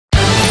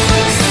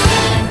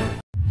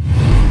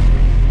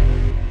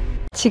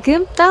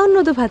지금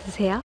다운로드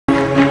받으세요.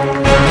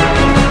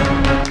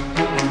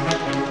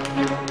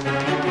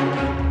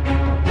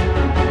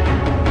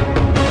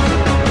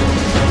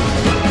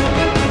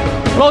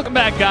 Welcome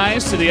back,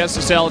 guys, to the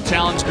SSL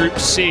Challenge Group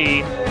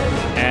C.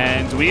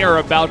 And we are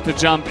about to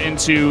jump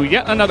into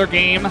yet another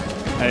game.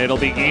 It'll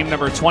be game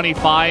number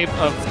 25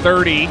 of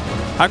 30.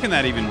 How can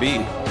that even be?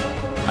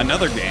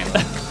 Another game.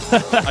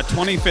 A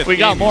 25th game. We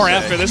got more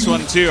after this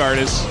one, too,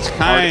 Artis. It's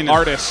kind of...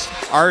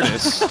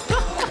 Artis.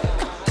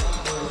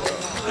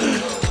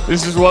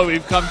 This is what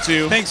we've come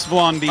to. Thanks,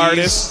 Blondies.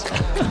 Artis.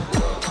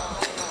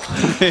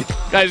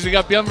 Guys, we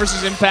got ByuN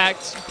versus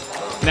Impact.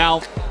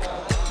 Now,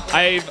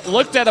 I've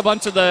looked at a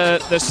bunch of the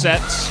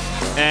sets,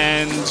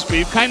 and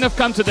we've kind of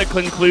come to the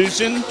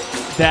conclusion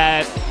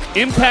that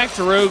Impact,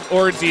 Rogue,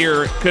 or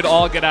Deer could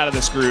all get out of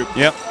this group.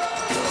 Yep.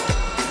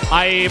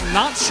 I'm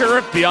not sure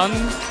if ByuN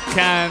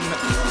can,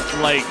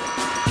 like,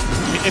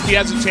 if he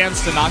has a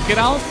chance to not get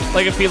out.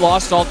 Like, if he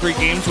lost all 3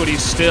 games, would he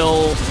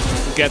still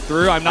get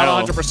through? I'm not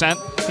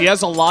 100%. He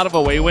has a lot of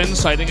away wins,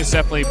 so I think it's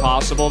definitely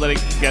possible that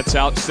he gets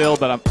out still,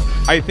 but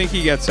I think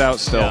he gets out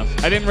still. Yeah.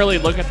 I didn't really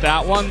look at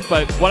that one,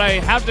 but what I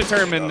have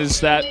determined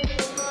is that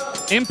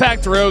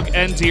Impact, Rogue,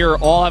 and Deer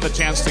all have a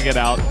chance to get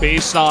out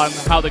based on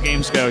how the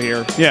games go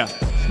here. Yeah,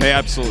 they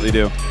absolutely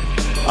do.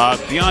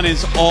 ByuN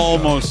is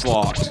almost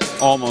locked.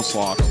 Almost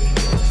locked.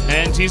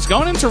 And he's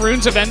going into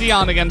Runes of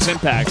Endion against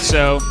Impact,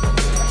 so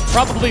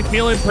probably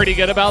feeling pretty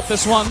good about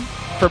this one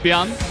for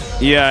ByuN.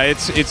 Yeah,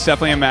 it's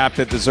definitely a map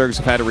that the Zergs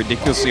have had a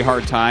ridiculously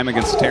hard time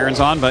against the Terrans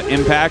on, but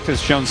Impact has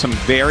shown some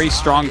very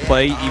strong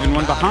play even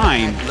when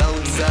behind.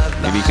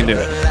 Maybe he can do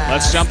it.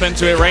 Let's jump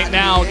into it right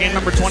now. Game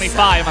number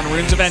 25 on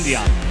Runes of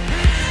Endion.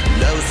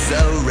 No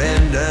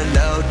surrender,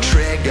 no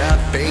trigger,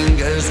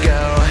 fingers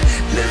go,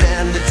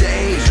 living the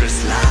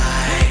dangerous life.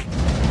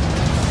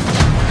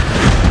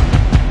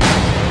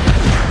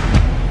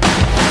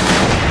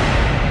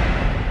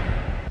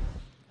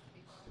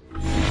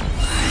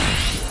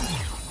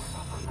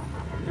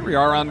 We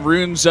are on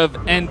Runes of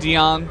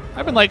Endion.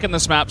 I've been liking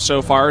this map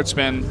so far. It's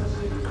been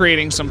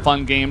creating some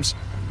fun games.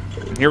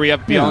 Here we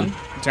have ByuN,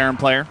 Terran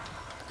player.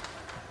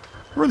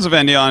 Runes of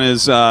Endion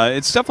is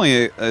it's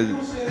definitely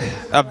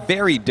a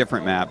very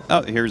different map.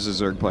 Oh, here's a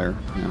Zerg player.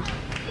 Yeah.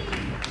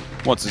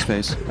 What's his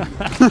face?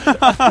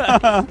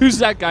 Who's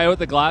that guy with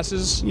the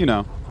glasses? You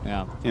know.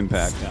 Yeah.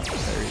 Impact. Yeah,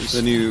 there he is.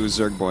 The new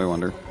Zerg boy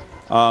wonder.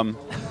 But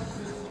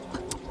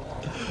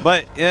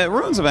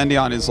Runes of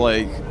Endion is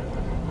like...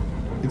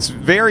 It's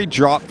very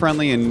drop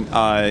friendly and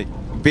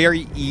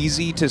very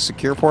easy to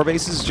secure 4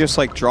 bases. Just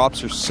like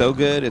drops are so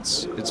good,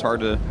 it's hard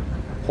to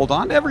hold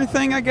on to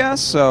everything, I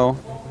guess. So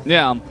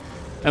yeah,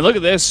 and look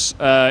at this.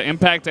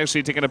 Impact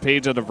actually taking a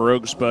page out of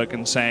Rogue's book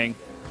and saying,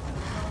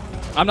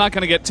 "I'm not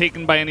going to get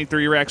taken by any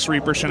 3-Rex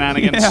Reaper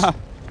shenanigans." Yeah.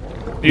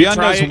 ByuN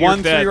does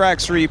one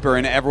 3-Rex Reaper,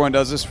 and everyone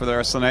does this for the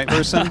rest of the night.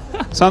 Person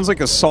sounds like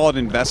a solid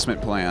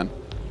investment plan.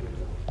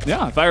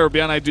 Yeah, if I were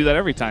ByuN, I'd do that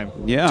every time.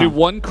 Yeah. Do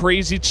one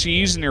crazy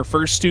cheese in your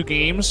first 2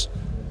 games,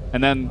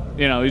 and then,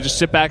 you know, you just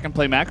sit back and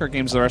play macro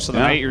games the rest of the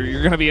night.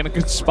 You're going to be in a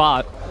good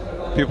spot.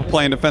 People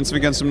playing defensive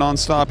against him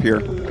nonstop here.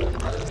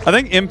 I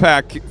think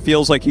Impact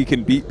feels like he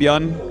can beat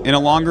ByuN in a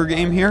longer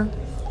game here.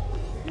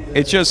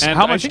 It's just,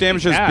 how much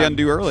damage does ByuN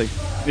do early?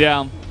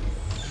 Yeah.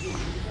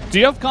 Do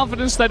you have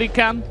confidence that he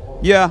can?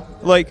 Yeah,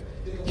 like...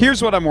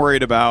 Here's what I'm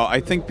worried about. I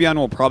think ByuN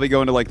will probably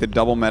go into like the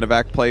double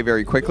medevac play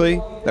very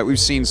quickly that we've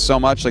seen so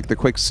much, like the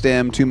quick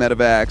stim, 2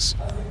 medevacs,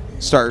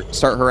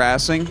 start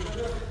harassing.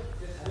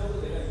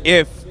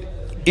 If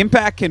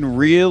Impact can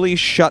really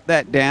shut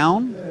that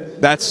down,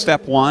 that's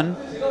step 1.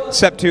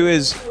 Step 2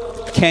 is,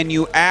 can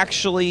you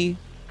actually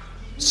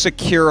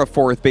secure a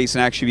 4th base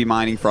and actually be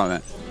mining from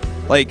it?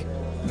 Like,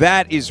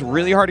 that is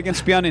really hard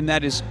against ByuN, and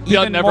that is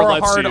even more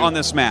hard on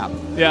this map.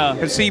 Yeah.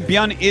 Because see,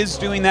 ByuN is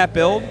doing that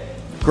build.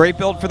 Great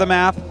build for the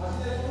map.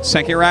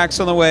 Second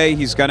rack's on the way.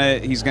 He's gonna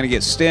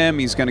get stim.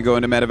 He's gonna go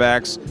into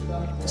medevacs.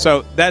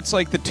 So that's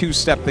like the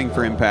 2-step thing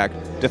for Impact.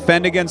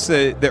 Defend against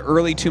the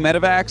early 2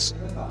 medevacs.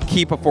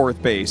 Keep a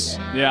 4th base.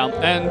 Yeah,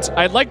 and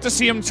I'd like to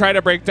see him try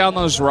to break down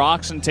those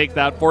rocks and take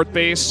that 4th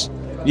base.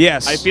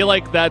 Yes. I feel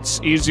like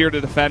that's easier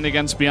to defend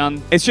against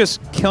ByuN. It's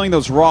just killing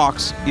those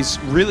rocks is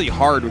really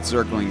hard with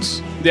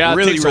Zerglings. Yeah,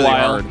 really, it takes really a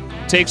while.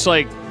 hard. Takes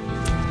like,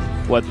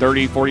 what,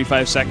 30,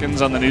 45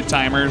 seconds on the new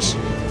timers?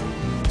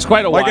 It's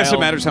quite a while. I guess it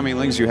matters how many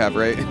lings you have,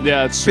 right?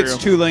 Yeah, it's true. If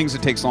it's 2 lings,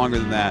 it takes longer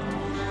than that.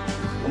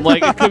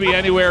 Like, it could be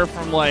anywhere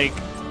from, like,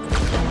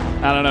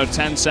 I don't know,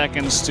 10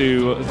 seconds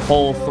to a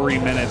whole 3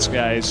 minutes,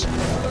 guys.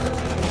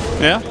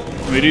 Yeah.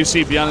 We do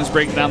see ByuN is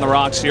breaking down the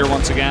rocks here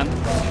once again.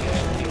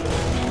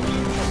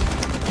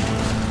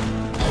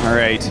 All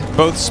right.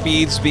 Both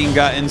speeds being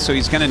gotten, so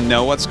he's going to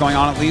know what's going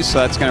on at least, so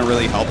that's going to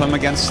really help him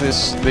against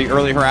the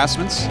early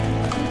harassments.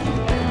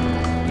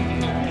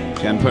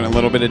 Again, putting a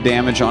little bit of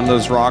damage on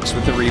those rocks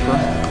with the Reaper.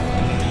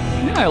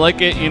 Yeah, I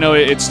like it. You know,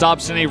 it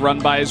stops any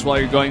run-bys while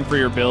you're going for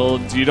your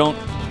build. You don't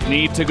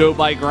need to go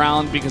by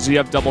ground because you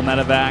have double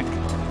medevac.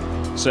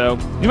 So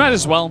you might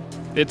as well.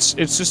 It's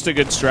just a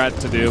good strat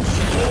to do.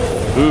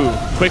 Ooh,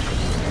 quick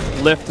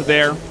lift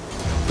there.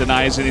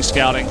 denies any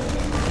scouting.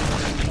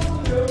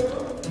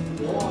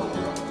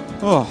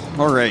 Oh,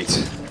 all right.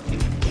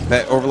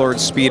 That Overlord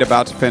speed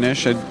about to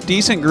finish. A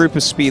decent group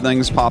of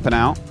speedlings popping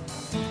out.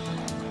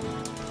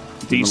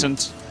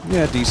 Decent.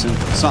 Yeah, decent.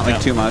 It's not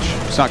like too much.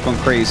 It's not going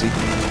crazy.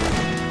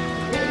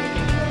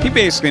 He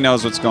basically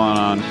knows what's going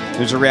on.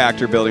 There's a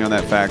reactor building on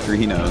that factory.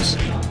 He knows.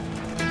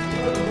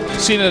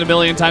 Seen it a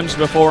million times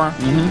before.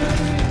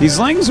 These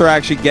lings are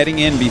actually getting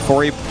in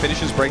before he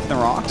finishes breaking the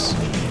rocks.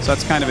 So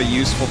that's kind of a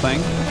useful thing.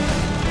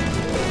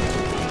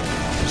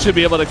 Should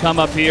be able to come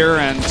up here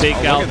and take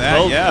out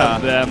both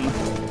of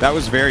them. That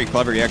was very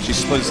clever. He actually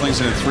split his lings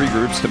into 3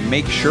 groups to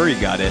make sure he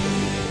got it.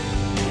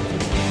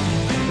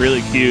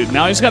 Really cute.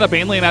 Now he's got a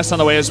Baneley nest on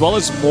the way as well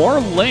as more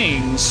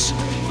lings.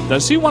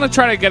 Does he want to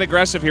try to get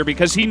aggressive here?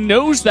 Because he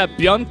knows that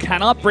ByuN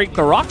cannot break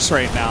the rocks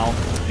right now.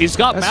 He's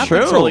got map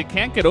control. He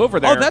can't get over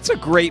there. Oh, that's a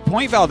great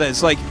point,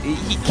 Valdez. Like,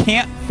 he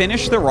can't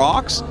finish the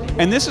rocks,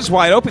 and this is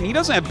wide open. He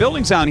doesn't have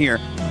buildings down here.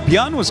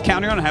 ByuN was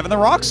counting on having the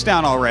rocks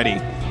down already.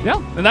 Yeah,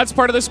 and that's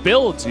part of this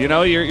build. You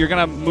know, you're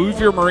going to move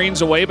your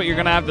Marines away, but you're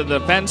going to have the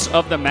defense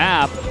of the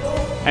map.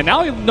 And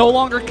now he no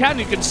longer can.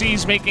 You can see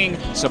he's making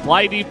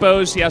supply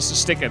depots. He has to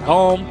stick at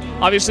home.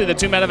 Obviously, the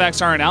 2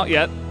 medevacs aren't out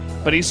yet,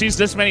 but he sees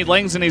this many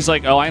lings, and he's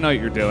like, oh, I know what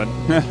you're doing.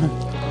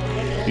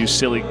 You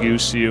silly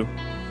goose, you.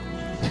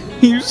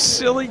 You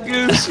silly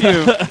goose,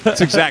 you.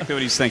 That's exactly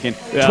what he's thinking.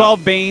 Yeah.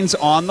 12 Banes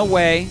on the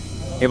way.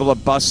 Able to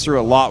bust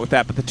through a lot with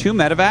that. But the 2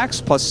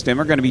 medevacs plus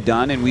Stim are going to be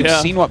done, and we've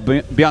seen what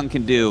ByuN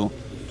can do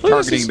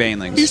targeting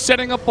Banelings. He's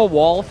setting up a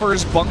wall for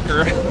his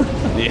bunker.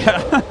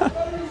 Yeah.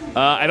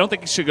 I don't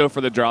think he should go for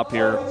the drop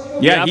here.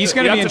 Yeah, he's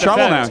going to be in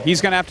trouble now.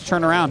 He's going to have to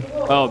turn around.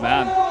 Oh,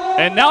 man.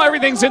 And now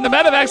everything's in the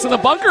medevacs, and the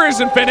bunker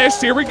isn't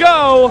finished. Here we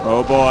go.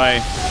 Oh,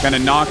 boy. Going to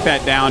knock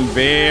that down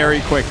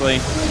very quickly.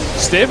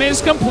 Stim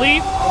is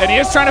complete, and he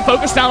is trying to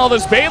focus down all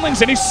those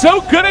Banelings, and he's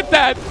so good at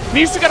that.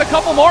 Needs to get a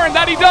couple more, and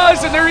that he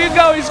does, and there you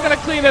go. He's going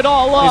to clean it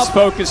all up. His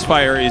focus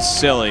fire is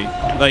silly.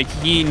 Like,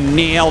 he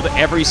nailed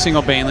every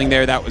single Baneling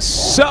there. That was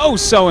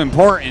so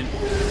important.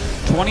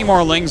 20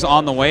 more lings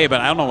on the way,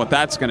 but I don't know what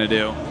that's going to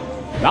do.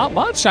 Not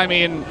much. I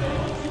mean,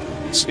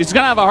 he's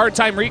going to have a hard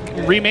time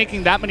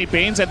remaking that many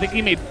Banes. I think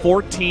he made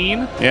 14.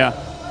 Yeah.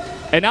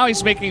 And now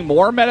he's making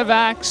more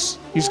medevacs.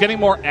 He's getting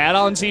more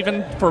add-ons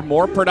even for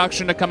more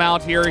production to come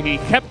out here. He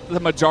kept the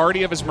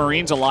majority of his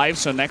Marines alive,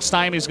 so next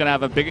time he's going to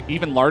have a big,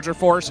 even larger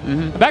force.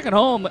 Back at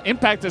home,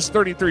 Impact is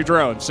 33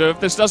 drones, so if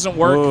this doesn't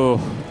work,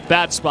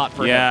 bad spot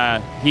for him.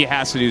 Yeah, he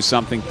has to do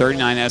something.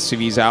 39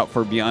 SCVs out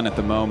for ByuN at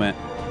the moment.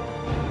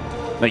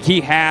 Like,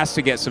 he has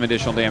to get some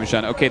additional damage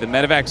done. Okay, the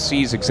medevac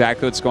sees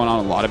exactly what's going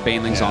on. A lot of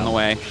Banelings on the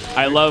way.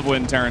 I love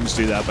when Terrans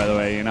do that, by the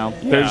way, you know.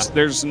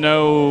 There's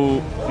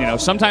no, you know,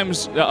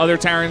 sometimes other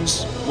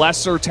Terrans,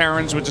 lesser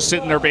Terrans would just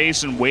sit in their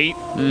base and wait.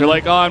 They're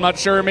like, oh, I'm not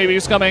sure, maybe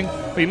he's coming.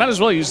 But you might as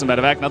well use the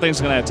medevac.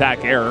 Nothing's going to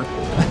attack air.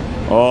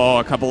 Oh,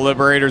 a couple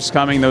Liberators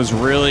coming. Those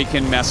really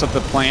can mess up the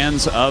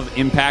plans of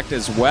Impact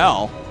as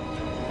well.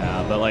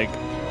 Yeah, but like,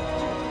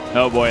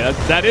 oh boy,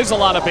 that is a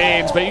lot of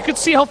Banes, but you can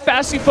see how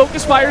fast he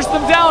focus fires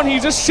them down. He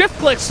just shift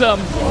clicks them,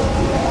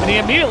 and he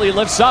immediately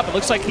lifts up. It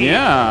looks like he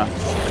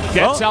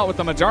gets out with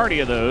the majority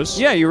of those.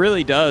 Yeah, he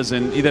really does,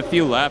 and the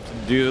few left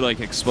do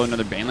like explode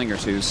another Baneling or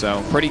 2,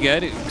 so pretty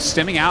good.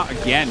 Stimming out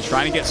again,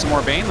 trying to get some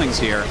more Banelings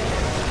here.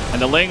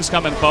 And the Lings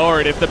coming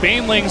forward. If the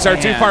Banelings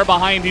are too far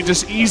behind, he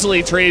just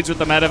easily trades with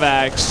the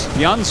medevacs.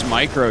 ByuN's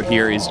micro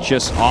here is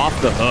just off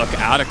the hook,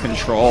 out of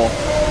control.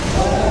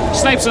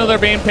 Snipes another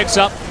Bane, picks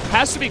up.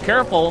 Has to be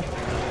careful.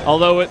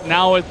 Although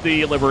now with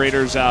the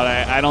Liberators out,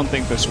 I don't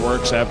think this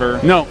works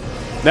ever. No,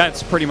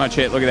 that's pretty much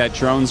it. Look at that.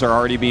 Drones are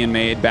already being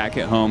made back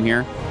at home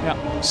here.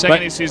 Yeah.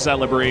 Second he sees that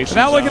Liberation.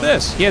 Now look at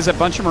this. He has a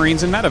bunch of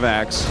Marines and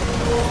medevacs.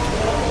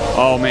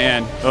 Oh,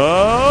 man.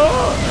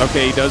 Oh.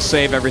 Okay, he does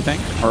save everything.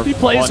 He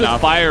plays with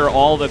fire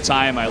all the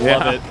time. I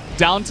love it.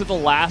 Down to the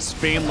last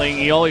Baneling,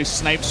 he always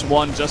snipes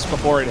one just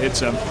before it hits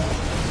him.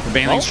 The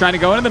Baneling's trying to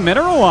go into the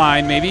mineral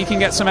line. Maybe he can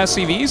get some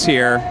SCVs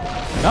here.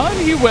 No,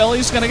 he will.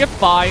 He's going to get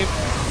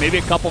 5. Maybe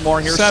a couple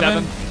more here.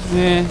 7.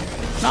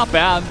 Not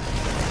bad.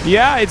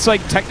 Yeah, it's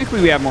like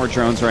technically we have more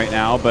drones right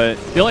now, but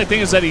the only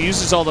thing is that he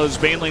uses all those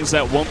Banelings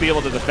that won't be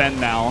able to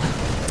defend now.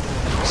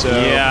 So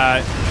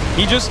yeah,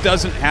 he just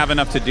doesn't have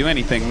enough to do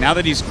anything. Now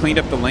that he's cleaned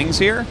up the Lings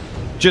here,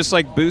 just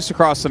like boost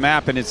across the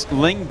map, and it's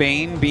Ling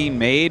Bane being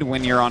made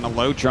when you're on a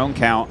low drone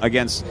count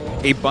against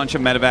a bunch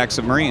of medevacs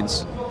of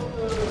Marines.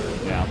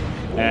 Yeah.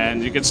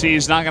 And you can see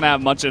he's not going to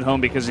have much at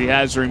home because he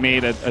has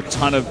remade a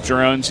ton of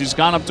drones. He's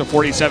gone up to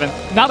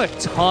 47. Not a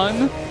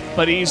ton,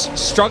 but he's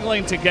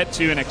struggling to get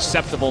to an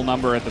acceptable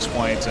number at this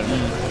point. And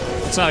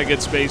it's not a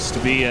good space to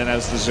be in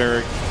as the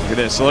Zerg. Look at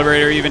this. The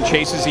Liberator even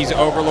chases these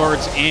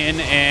Overlords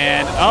in,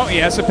 and oh, he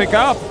has to pick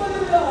up.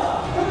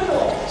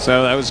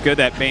 So that was good.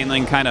 That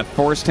Baneling kind of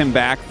forced him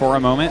back for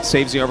a moment.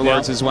 Saves the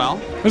Overlords as well.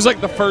 It was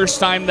like the first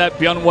time that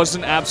ByuN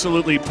wasn't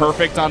absolutely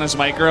perfect on his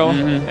micro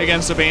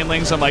against the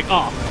Banelings. I'm like,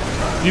 oh,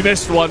 you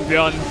missed one,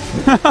 ByuN.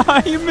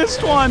 You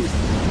missed one.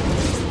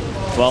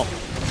 Well,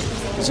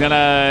 he's going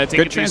to take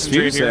good a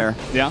transfuse here. There.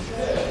 Yeah.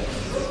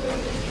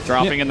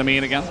 Dropping in the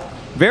main again.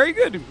 Very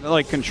good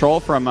like control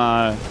from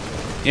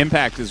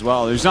Impact as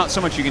well. There's not so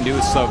much you can do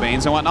with slow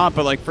Banes and whatnot,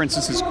 but like for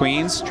instance his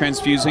Queens,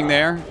 transfusing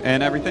there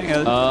and everything.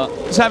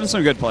 He's having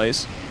some good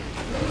plays.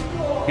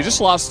 He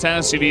just lost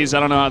 10 SCVs. I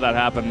don't know how that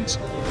happened.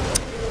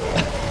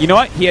 You know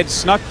what? He had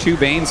snuck 2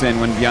 Banes in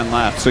when ByuN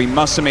left, so he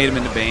must have made him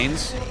into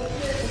Banes.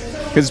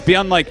 Because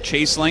ByuN like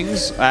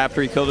chaselings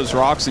after he killed his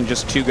rocks and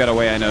just 2 got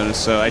away, I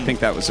noticed, so I think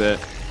that was it.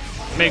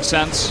 Makes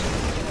sense.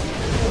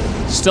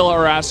 Still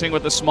harassing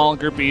with a small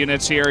group of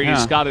units here.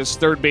 He's got his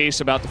 3rd base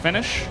about to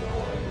finish.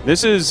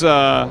 This is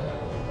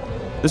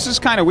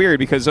kind of weird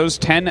because those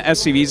 10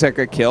 SCVs that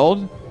got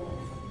killed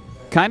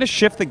kind of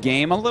shift the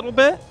game a little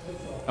bit.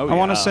 Oh, I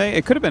want to say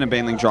it could have been a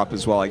Baneling drop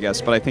as well, I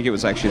guess, but I think it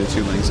was actually the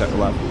 2 Lings that were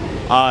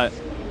left.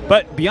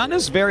 But ByuN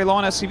is very low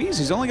on SCVs.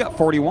 He's only got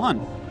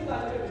 41.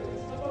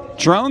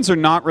 Drones are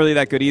not really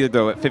that good either,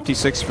 though. At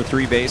 56 for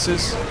 3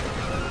 bases,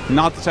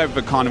 not the type of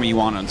economy you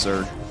want on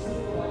Zerg.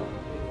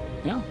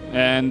 Yeah,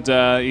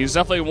 and he's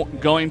definitely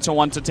going to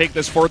want to take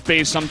this 4th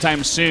base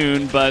sometime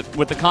soon, but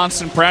with the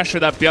constant pressure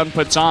that ByuN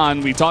puts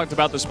on, we talked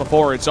about this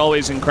before, it's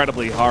always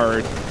incredibly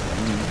hard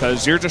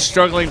because you're just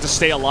struggling to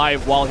stay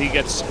alive while he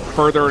gets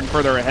further and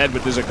further ahead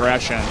with his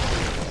aggression.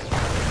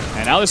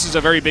 And now this is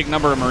a very big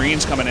number of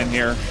Marines coming in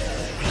here.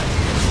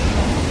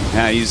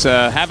 Yeah, he's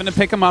having to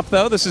pick him up,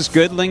 though. This is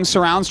good. Ling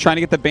surrounds, trying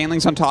to get the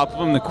Banelings on top of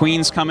him. The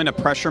Queens come in to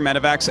pressure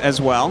Medivacs as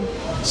well.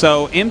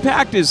 So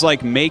Impact is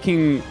like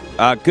making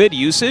good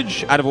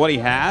usage out of what he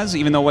has,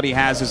 even though what he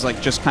has is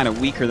like just kind of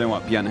weaker than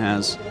what ByuN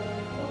has.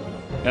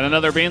 And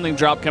another Baneling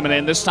drop coming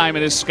in. This time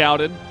it is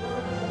scouted.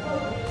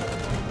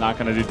 Not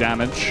going to do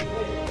damage.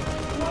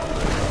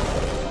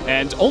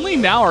 And only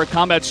now are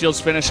combat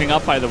shields finishing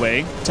up, by the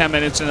way. 10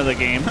 minutes into the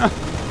game. I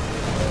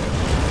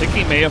think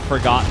he may have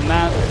forgotten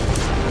that.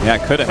 Yeah,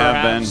 it could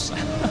have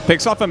been.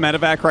 Picks off a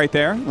medevac right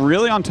there.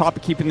 Really on top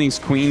of keeping these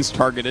Queens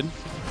targeted.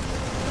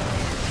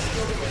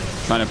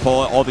 Trying to pull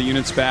all the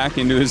units back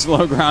into his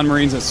low ground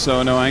Marines. That's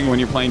so annoying when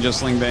you're playing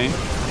just Ling Bane.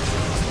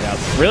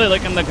 Yeah, really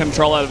liking the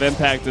control out of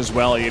Impact as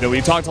well. You know,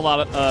 we talked a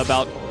lot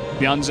about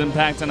ByuN's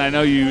Impact, and I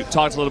know you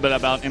talked a little bit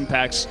about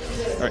Impact's.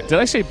 Did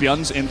I say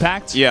ByuN's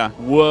Impact? Yeah.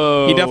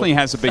 Whoa. He definitely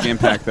has a big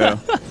impact, though.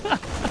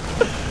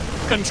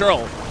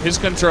 Control. His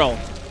control.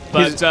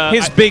 But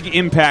his big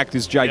impact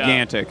is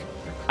gigantic. Yeah.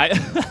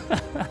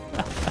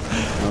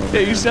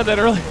 Yeah, you said that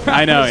earlier.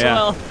 I know, as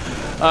yeah.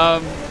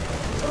 Well.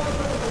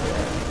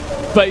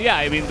 But yeah,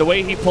 I mean, the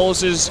way he pulls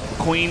his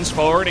Queens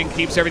forward and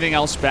keeps everything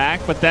else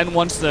back, but then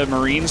once the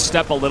Marines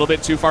step a little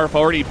bit too far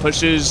forward, he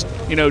pushes,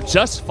 you know,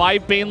 just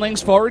 5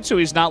 Banelings forward, so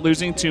he's not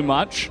losing too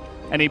much,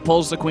 and he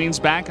pulls the Queens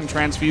back and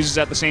transfuses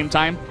at the same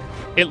time.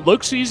 It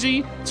looks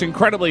easy. It's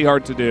incredibly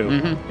hard to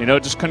do. You know,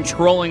 just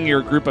controlling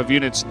your group of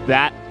units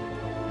that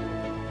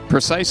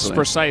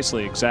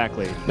precisely,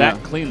 exactly.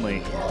 That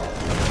cleanly.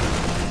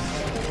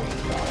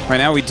 Right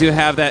now we do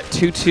have that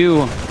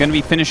 2-2 going to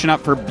be finishing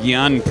up for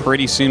ByuN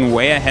pretty soon,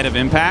 way ahead of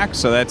Impact,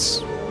 so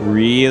that's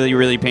really,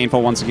 really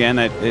painful once again.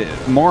 That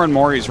more and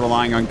more he's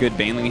relying on good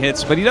Baneling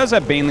hits, but he does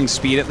have Baneling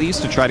speed at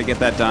least to try to get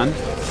that done.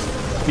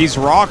 These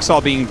rocks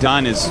all being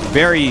done is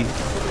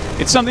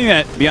it's something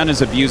that ByuN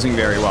is abusing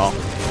very well.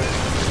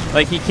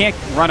 Like, he can't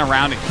run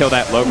around and kill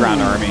that low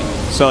ground army.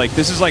 So, like,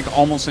 this is like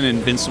almost an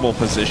invincible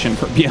position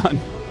for ByuN.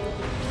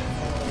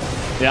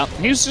 Yeah,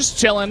 he's just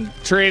chilling,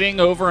 trading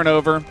over and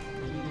over,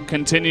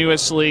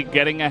 continuously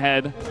getting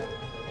ahead.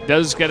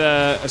 Does get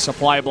a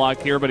supply block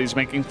here, but he's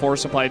making 4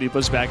 supply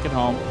depots back at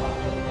home.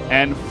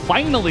 And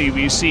finally,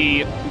 we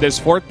see this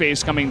 4th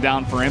base coming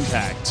down for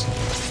Impact.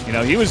 You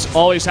know, he was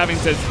always having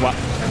to... Well,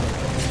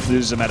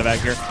 lose a medevac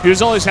here. He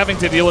was always having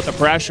to deal with the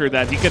pressure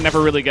that he could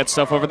never really get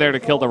stuff over there to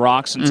kill the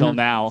rocks until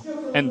now,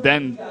 and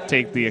then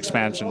take the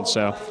expansion.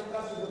 So,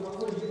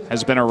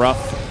 has been a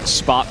rough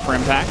spot for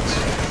Impact.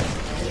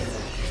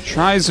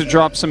 Tries to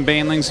drop some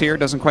Banelings here,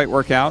 doesn't quite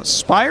work out.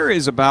 Spire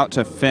is about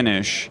to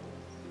finish.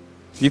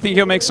 Do you think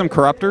he'll make some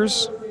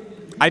Corruptors?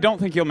 I don't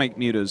think he'll make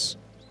Mutas.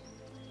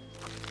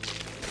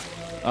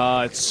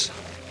 It's...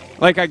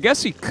 Like, I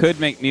guess he could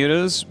make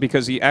Mutas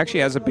because he actually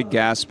has a big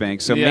gas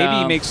bank. So maybe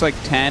he makes like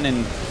 10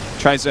 and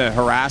tries to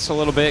harass a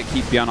little bit,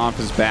 keep ByuN off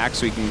his back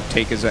so he can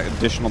take his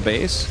additional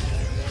base.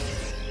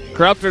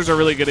 Corruptors are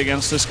really good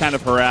against this kind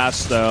of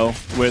harass, though,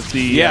 with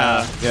the, you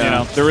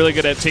know, they're really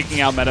good at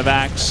taking out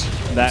medevacs,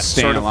 that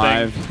Staying sort of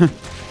alive. thing.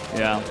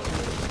 Yeah.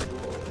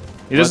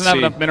 He doesn't have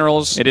enough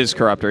minerals. It is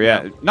Corruptor,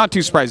 yeah. Not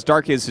too surprised.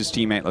 Dark is his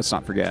teammate, let's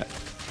not forget.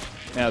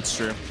 Yeah, that's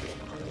true.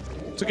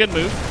 It's a good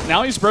move.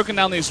 Now he's broken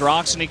down these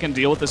rocks, and he can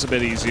deal with this a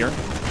bit easier.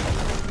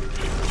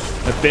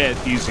 A bit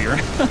easier.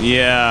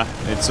 Yeah,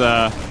 it's,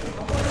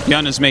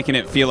 ByuN is making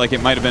it feel like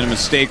it might have been a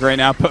mistake right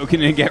now, poking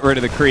to get rid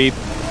of the creep.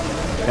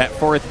 That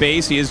 4th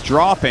base, he is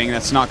dropping.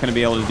 That's not going to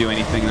be able to do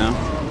anything, though.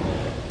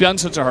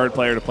 ByuN's such a hard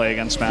player to play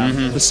against,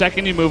 man. The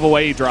second you move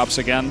away, he drops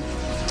again.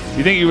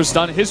 You think he was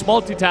done? His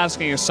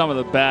multitasking is some of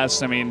the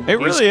best. I mean, it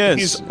really is.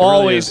 He's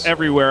always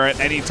everywhere at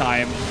any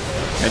time.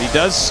 And he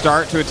does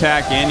start to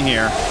attack in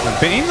here. The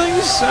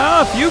Banelings,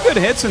 a few good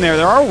hits in there.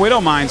 There are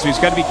Widow Mines, so he's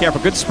got to be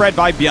careful. Good spread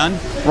by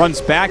ByuN. Runs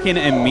back in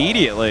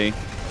immediately.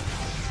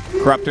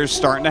 Corruptor's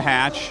starting to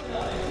hatch.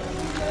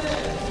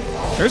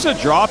 There's a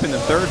drop in the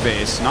third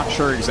base. Not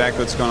sure exactly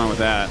what's going on with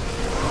that.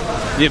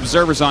 The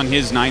Observer's on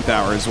his 9th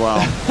hour as well.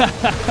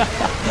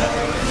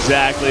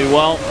 Exactly.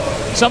 Well,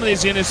 some of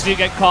these units do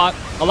get caught.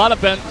 A lot of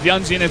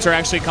ByuN's units are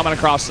actually coming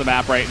across the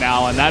map right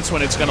now, and that's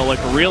when it's going to look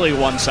really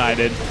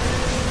one-sided.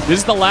 This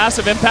is the last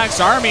of Impact's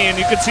army, and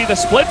you can see the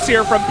splits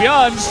here from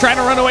ByuN just trying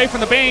to run away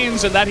from the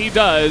Banes, and that he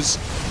does.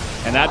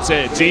 And that's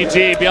it.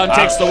 GG. ByuN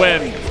takes the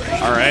win.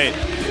 All right.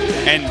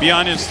 And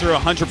ByuN is through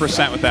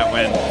 100% with that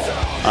win.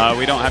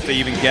 We don't have to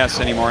even guess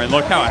anymore. And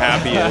look how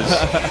happy he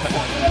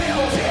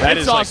is.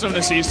 It's awesome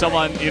to see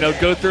someone,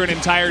 go through an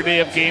entire day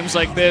of games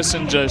like this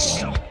and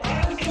just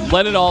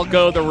let it all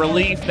go. The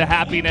relief, the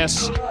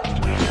happiness.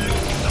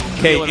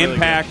 Okay,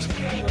 Impact,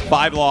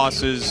 5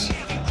 losses.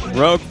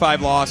 Rogue,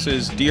 5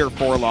 losses. Deer,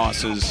 4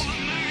 losses.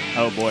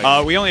 Oh,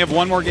 boy. We only have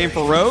 1 more game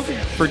for Rogue.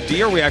 For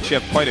Deer, we actually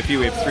have quite a few.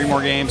 We have 3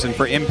 more games. And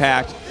for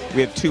Impact,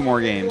 we have 2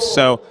 more games.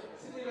 So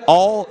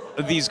all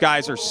of these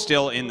guys are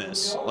still in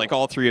this, like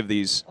all 3 of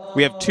these.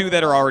 We have 2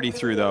 that are already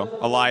through, though,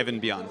 Alive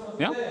and ByuN.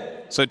 Yeah.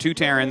 So 2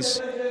 Terrans.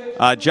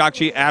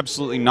 Jakchi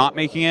absolutely not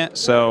making it,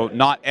 so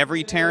not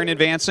every Terran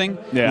advancing.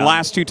 Yeah. The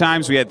last 2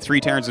 times, we had 3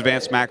 Terrans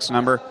advance max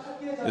number.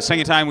 The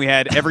second time, we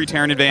had every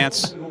Terran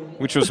advance,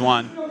 which was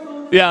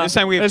 1. Yeah. This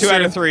time, we have 2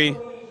 out of 3.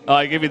 Oh,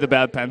 I gave you the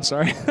bad pen,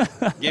 sorry.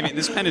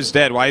 This pen is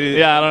dead. Why did?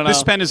 Yeah, I don't know.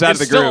 This pen is out of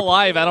the group. It's still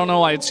alive. I don't know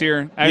why it's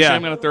here. Actually,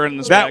 I'm going to throw it in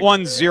this That bag.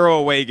 won 0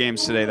 away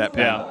games today, that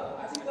pen.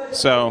 Yeah.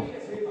 So,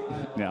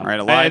 yeah. all right,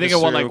 Alive I think it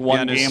won through, like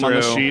 1 ByuN is game on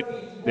the through. sheet.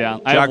 Yeah.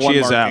 I have Jakchi one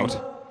is more out.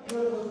 game.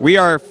 We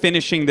are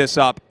finishing this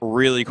up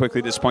really quickly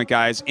at this point,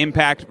 guys.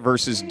 Impact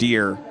versus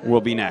Deer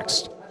will be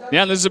next.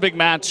 Yeah, this is a big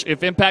match.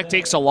 If Impact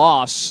takes a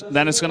loss,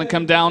 then it's going to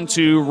come down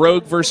to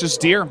Rogue versus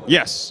Deer.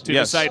 Yes. To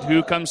decide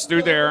who comes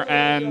through there.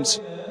 And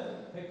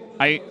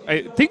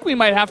I think we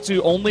might have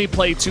to only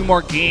play 2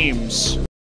 more games